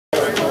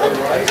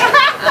So, you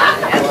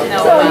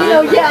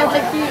know, yeah,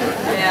 like you.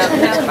 Yeah,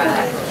 that's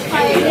fine.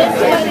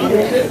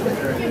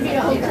 Give me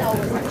a hotel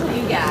room.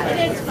 You got it. And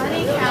it's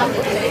funny how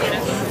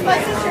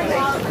my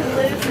sister-in-law who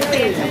lives in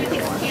San Antonio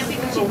takes camping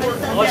when she puts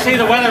them. Let's see,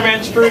 the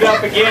weatherman screwed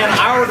up again.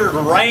 I ordered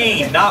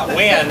rain, not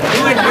wind.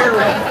 Who in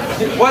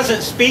here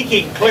wasn't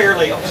speaking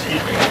clearly?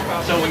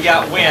 So we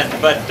got wind.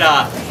 But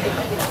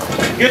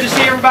good to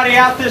see everybody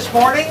out this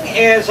morning.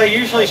 As I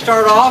usually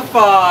start off,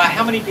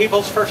 how many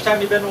people's first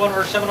time you've been to one of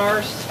our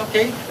seminars?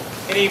 Okay.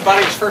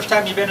 Anybody's first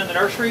time you've been in the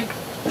nursery?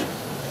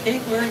 Okay,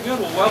 very good.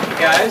 Well, welcome,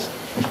 guys.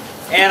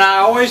 And I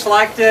always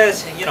like to,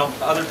 you know,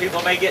 other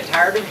people may get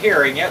tired of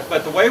hearing it,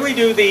 but the way we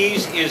do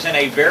these is in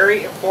a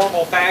very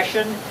informal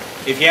fashion.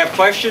 If you have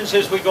questions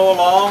as we go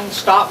along,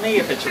 stop me.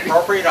 If it's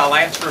appropriate, I'll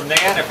answer them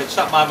then. If it's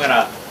something I'm going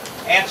to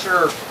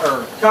answer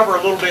or cover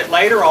a little bit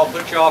later, I'll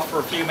put you off for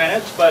a few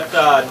minutes, but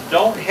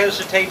don't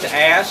hesitate to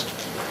ask.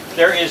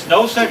 There is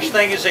no such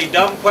thing as a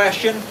dumb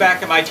question.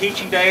 Back in my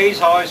teaching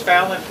days, I always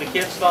found that if the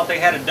kids thought they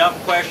had a dumb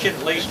question,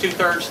 at least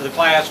 2/3 of the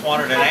class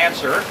wanted an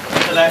answer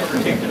to that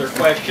particular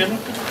question.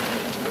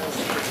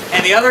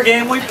 And the other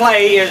game we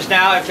play is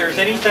now, if there's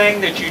anything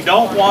that you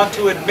don't want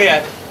to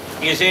admit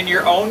is in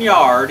your own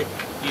yard,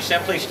 you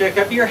simply stick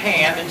up your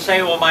hand and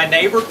say, well, my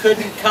neighbor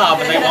couldn't come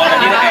and they wanted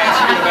me to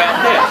ask you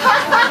about this.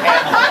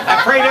 And I'm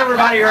afraid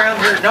everybody around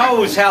here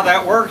knows how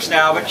that works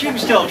now, but you can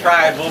still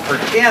try it. We'll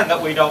pretend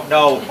that we don't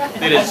know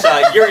that it's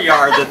your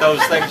yard that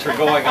those things are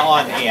going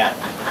on in.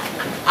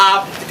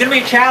 It's going to be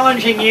a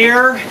challenging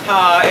year,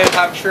 as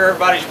I'm sure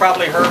everybody's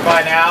probably heard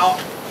by now.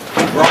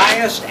 The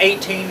driest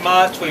 18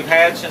 months we've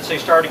had since they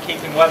started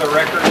keeping weather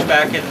records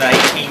back in the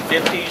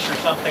 1850s or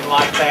something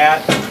like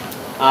that.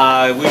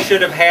 We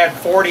should have had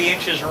 40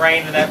 inches of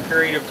rain in that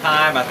period of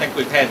time. I think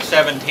we've had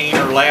 17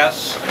 or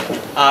less.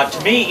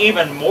 To me,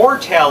 even more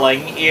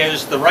telling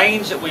is the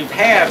rains that we've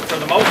had, for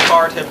the most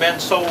part, have been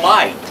so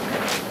light.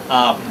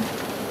 I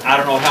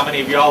don't know how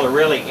many of y'all are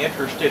really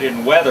interested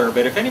in weather,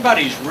 but if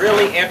anybody's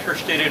really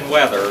interested in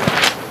weather,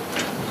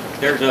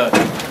 there's a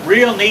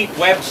real neat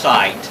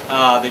website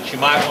that you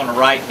might want to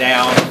write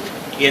down.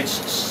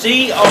 It's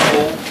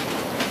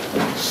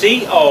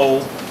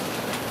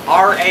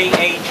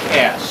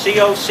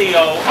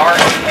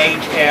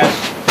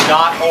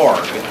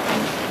COCORAHS.org.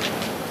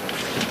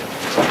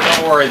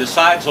 Don't worry, the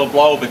sides will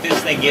blow, but this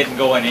thing isn't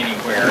going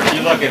anywhere. If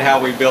you look at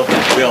how we built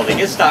this building,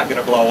 it's not going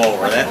to blow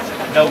over. That's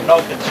no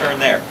concern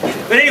there.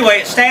 But anyway,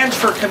 it stands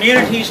for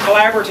Communities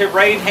Collaborative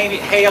Rain,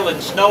 Hail,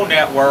 and Snow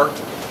Network.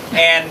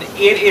 And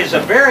it is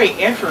a very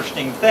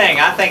interesting thing.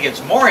 I think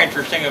it's more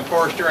interesting, of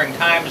course, during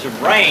times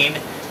of rain.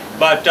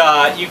 But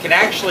you can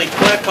actually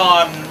click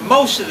on,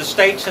 most of the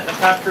states in the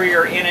country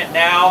are in it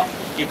now.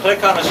 You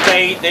click on a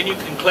state, then you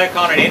can click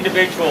on an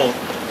individual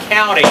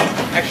county.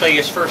 Actually,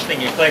 it's first thing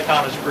you click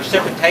on is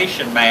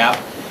precipitation map.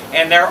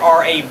 And there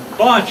are a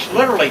bunch,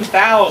 literally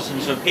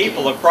thousands of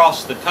people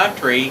across the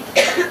country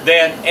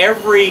that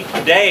every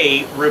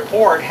day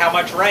report how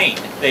much rain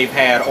they've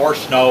had, or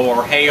snow,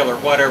 or hail, or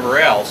whatever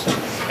else.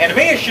 And to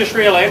me, it's just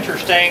real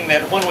interesting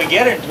that when we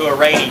get into a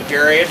rainy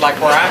period, like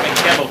where I'm in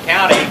Kendall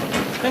County,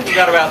 I think we've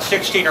got about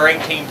 16 or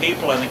 18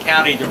 people in the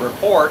county to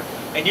report,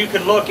 and you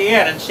can look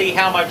in and see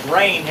how much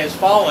rain has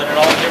fallen in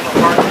all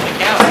different parts of the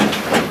county.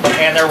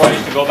 And there are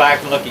ways to go back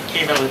and look at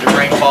cumulative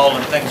rainfall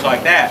and things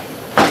like that.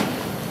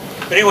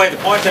 But anyway, the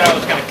point that I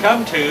was going to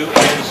come to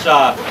is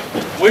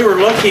we were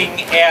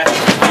looking at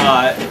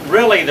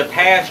really the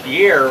past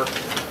year,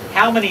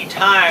 how many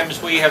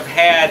times we have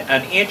had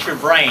an inch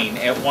of rain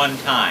at one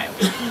time.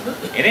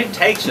 And it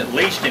takes at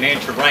least an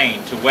inch of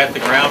rain to wet the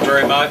ground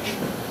very much.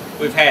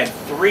 We've had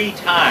 3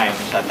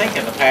 times, I think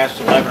in the past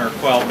 11 or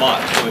 12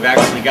 months, we've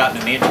actually gotten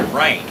an inch of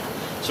rain.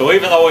 So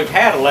even though we've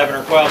had 11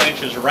 or 12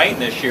 inches of rain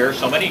this year,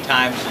 so many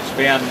times it's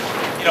been,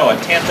 you know,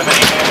 1/10 of an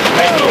inch,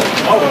 maybe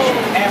most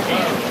half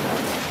inch.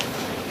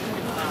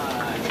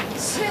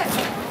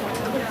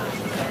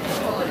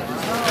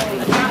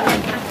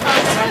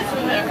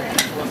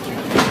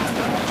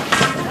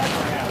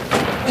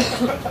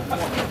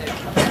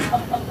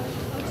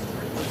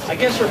 I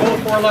guess they're both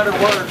 4-letter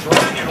words,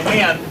 rain and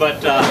wind,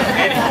 but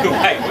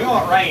anyway, we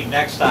want rain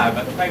next time,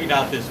 but maybe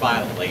not this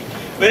violently.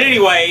 But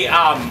anyway,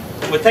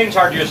 when things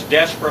are just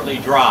desperately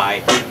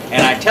dry,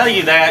 and I tell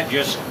you that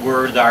just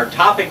our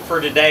topic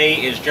for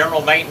today is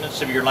general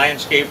maintenance of your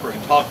landscape. We're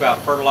going to talk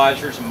about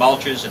fertilizers and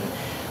mulches and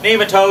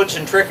nematodes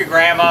and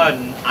trichogramma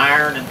and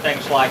iron and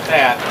things like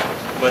that.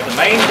 But the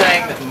main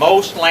thing that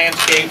most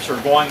landscapes are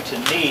going to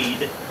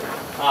need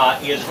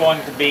is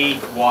going to be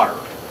water.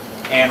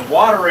 And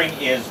watering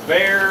is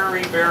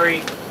very,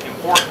 very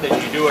important that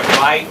you do it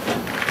right.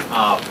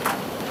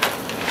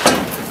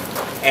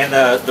 And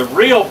the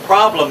real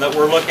problem that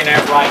we're looking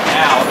at right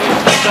now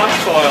is the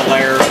subsoil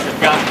layers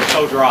have gotten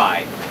so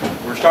dry.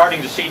 We're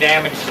starting to see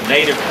damage to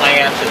native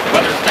plants. If the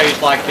weather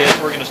stays like this,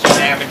 we're going to see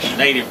damage to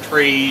native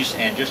trees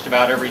and just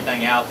about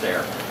everything out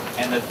there.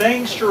 And the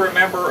things to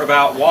remember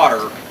about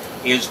water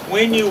is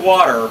when you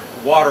water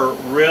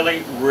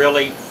really,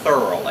 really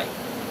thoroughly.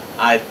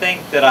 I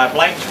think that I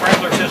blame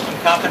sprinkler system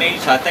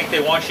companies. I think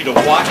they want you to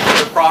watch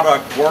your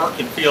product work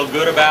and feel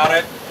good about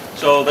it.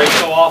 So they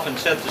so often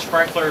set the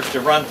sprinklers to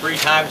run 3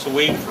 times a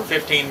week for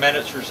 15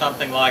 minutes or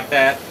something like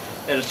that.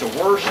 That is the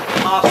worst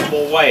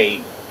possible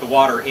way to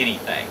water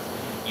anything.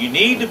 You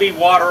need to be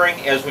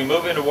watering as we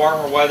move into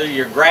warmer weather.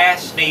 Your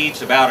grass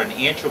needs about 1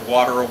 inch of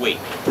water a week,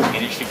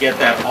 and it should get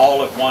that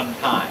all at one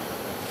time.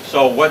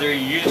 So whether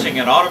you're using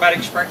an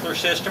automatic sprinkler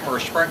system or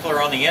a sprinkler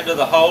on the end of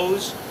the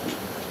hose,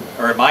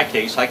 or in my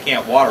case, I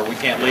can't water. We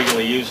can't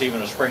legally use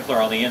even a sprinkler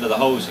on the end of the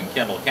hose in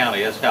Kendall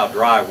County. That's how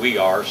dry we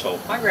are, so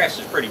my grass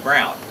is pretty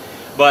brown.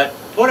 But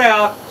put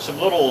out some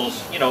little,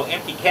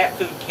 empty cat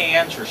food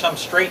cans or some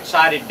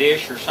straight-sided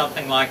dish or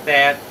something like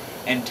that,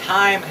 and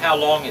time how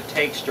long it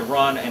takes to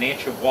run 1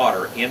 inch of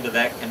water into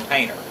that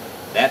container.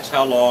 That's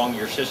how long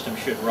your system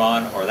should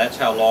run, or that's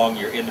how long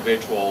your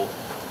individual,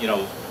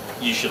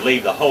 you should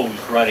leave the hose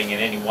running in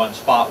any one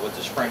spot with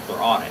the sprinkler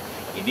on it.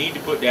 You need to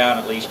put down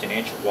at least 1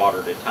 inch of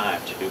water at a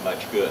time to do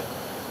much good.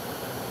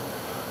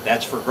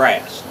 That's for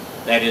grass.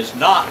 That is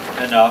not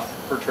enough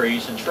for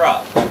trees and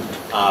shrubs.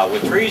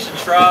 With trees and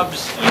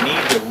shrubs, you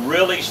need to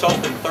really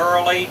soak them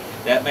thoroughly.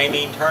 That may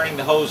mean turning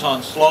the hose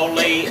on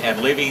slowly and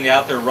leaving it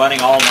out there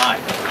running all night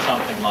or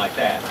something like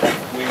that.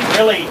 We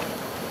really,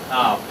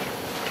 I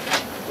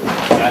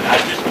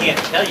just can't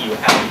tell you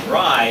how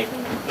dry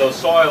those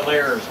soil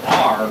layers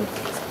are,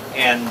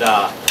 and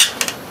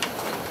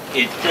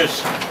it's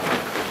just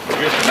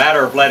a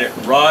matter of let it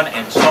run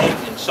and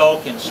soak and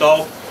soak and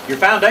soak. Your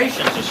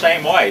foundation's the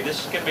same way.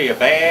 This is going to be a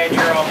bad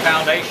year on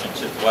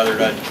foundations if the weather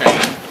doesn't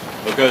change,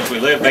 because we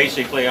live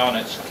basically on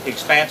its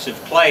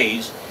expansive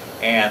clays,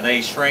 and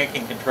they shrink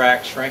and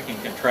contract, shrink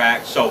and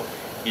contract. So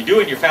you're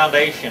doing your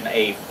foundation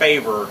a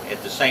favor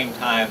at the same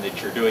time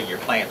that you're doing your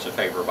plants a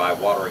favor by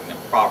watering them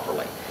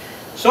properly.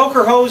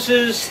 Soaker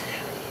hoses,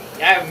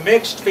 I have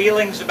mixed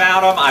feelings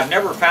about them. I've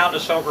never found a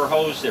soaker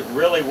hose that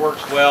really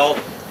works well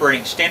for an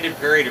extended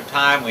period of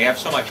time. We have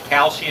so much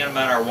calcium in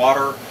our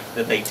water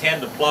that they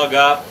tend to plug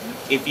up.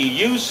 If you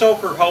use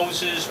soaker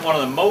hoses, one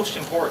of the most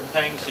important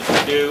things that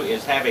you do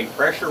is have a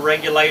pressure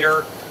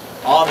regulator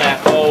on that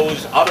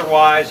hose.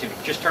 Otherwise, if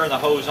you just turn the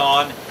hose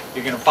on,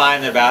 you're going to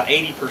find that about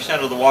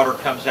 80% of the water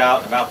comes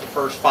out in about the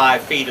first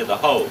 5 feet of the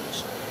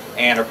hose.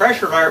 And a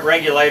pressure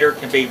regulator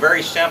can be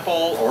very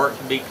simple or it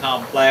can be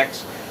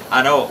complex.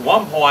 I know at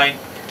one point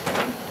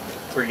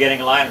we're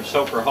getting a line of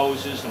soaker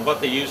hoses, and what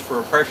they used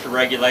for a pressure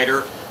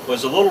regulator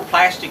was a little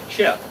plastic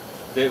chip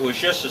that was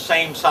just the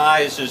same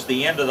size as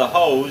the end of the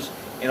hose,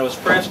 and it was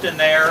pressed in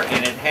there,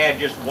 and it had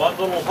just one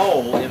little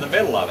hole in the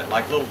middle of it,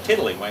 like a little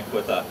tiddlywink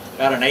with about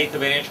 1/8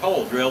 of an inch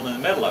hole drilled in the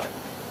middle of it.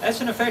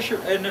 That's an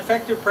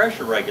effective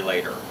pressure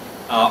regulator.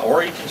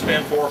 Or you can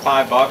spend $4 or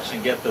 $5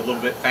 and get the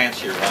little bit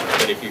fancier one.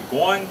 But if you're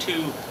going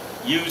to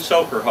use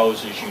soaker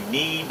hoses, you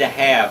need to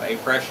have a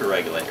pressure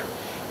regulator.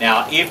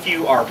 Now, if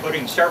you are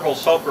putting several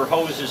soaker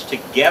hoses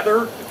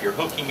together, if you're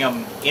hooking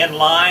them in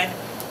line,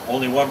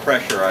 only one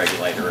pressure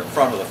regulator in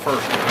front of the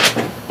first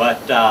one.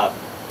 But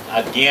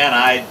again,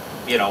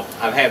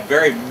 I've had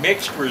very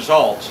mixed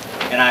results,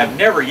 and I've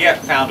never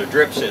yet found a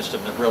drip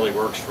system that really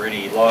works for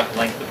any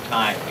length of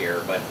time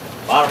here. But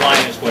bottom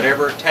line is,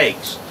 whatever it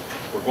takes,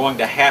 we're going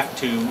to have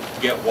to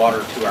get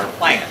water to our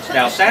plants.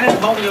 Now, San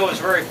Antonio is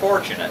very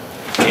fortunate.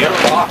 The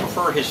inland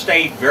aquifer has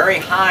stayed very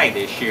high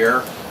this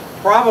year,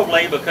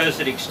 probably because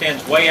it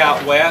extends way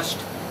out west.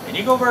 And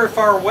you go very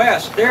far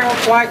west, they're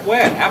quite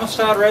wet.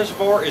 Amistad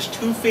Reservoir is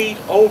 2 feet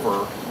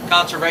over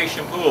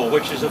Conservation Pool,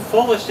 which is the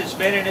fullest it's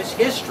been in its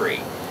history.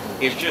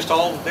 It's just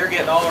they're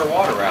getting all their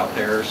water out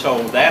there. So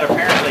that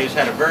apparently has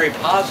had a very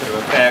positive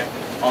effect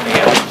on the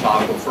inland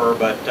aquifer,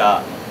 but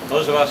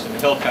those of us in the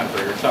hill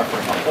country are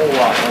suffering a whole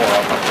lot more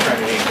up on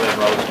Trinity and Glen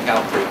Rose and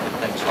Cow Creek and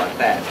things like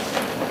that.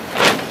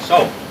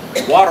 So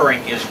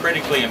watering is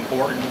critically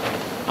important.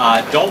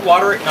 Don't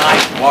water at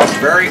night. Water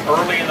very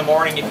early in the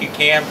morning if you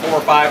can. 4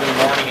 or 5 in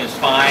the morning is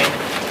fine.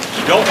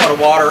 You don't want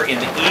to water in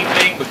the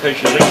evening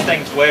because you leave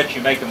things wet.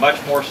 You make them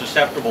much more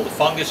susceptible to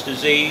fungus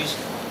disease.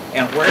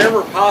 And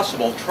wherever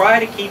possible, try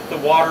to keep the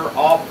water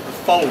off the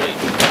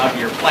foliage of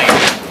your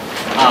plants.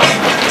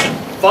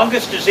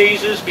 Fungus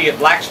diseases, be it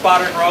black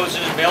spotted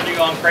roses, mildew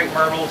on crepe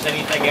myrtles,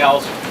 anything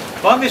else,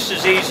 fungus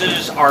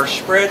diseases are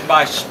spread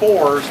by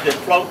spores that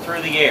float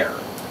through the air.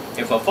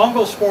 If a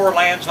fungal spore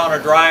lands on a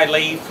dry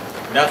leaf,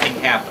 nothing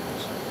happens.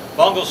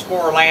 Fungal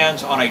spore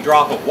lands on a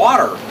drop of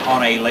water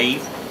on a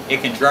leaf,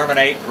 it can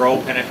germinate, grow,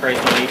 penetrate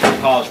the leaf,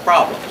 and cause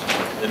problems.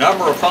 The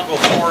number of fungal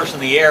spores in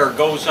the air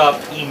goes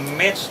up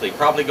immensely,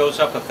 probably goes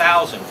up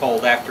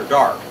 1,000-fold after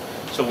dark.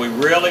 So we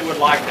really would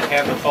like to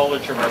have the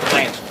foliage of our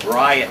plants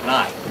dry at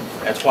night.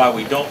 That's why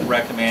we don't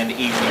recommend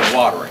evening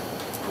watering.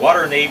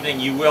 Water in the evening,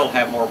 you will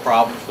have more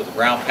problems with the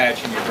brown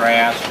patch in your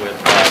grass, with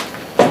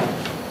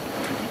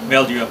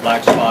mildew and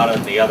black spot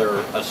and the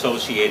other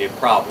associated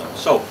problems.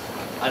 So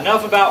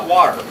enough about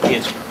water.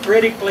 It's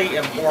critically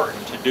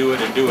important to do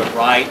it and do it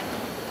right.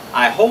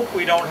 I hope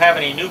we don't have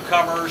any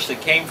newcomers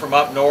that came from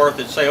up north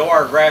that say, oh,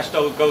 our grass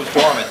goes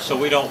dormant, so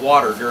we don't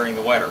water during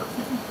the winter.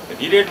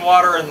 If you didn't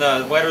water in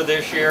the winter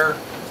this year,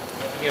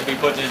 going to be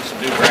putting in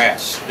some new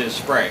grass this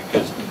spring.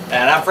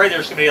 And I'm afraid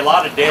there's going to be a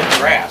lot of dead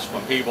grass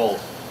when people,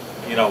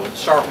 you know,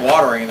 start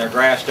watering and their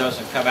grass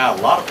doesn't come out.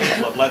 A lot of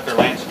people have let their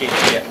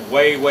landscapes get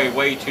way, way,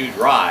 way too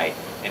dry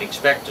and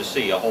expect to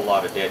see a whole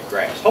lot of dead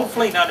grass.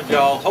 Hopefully none of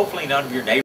y'all, hopefully none of your neighbors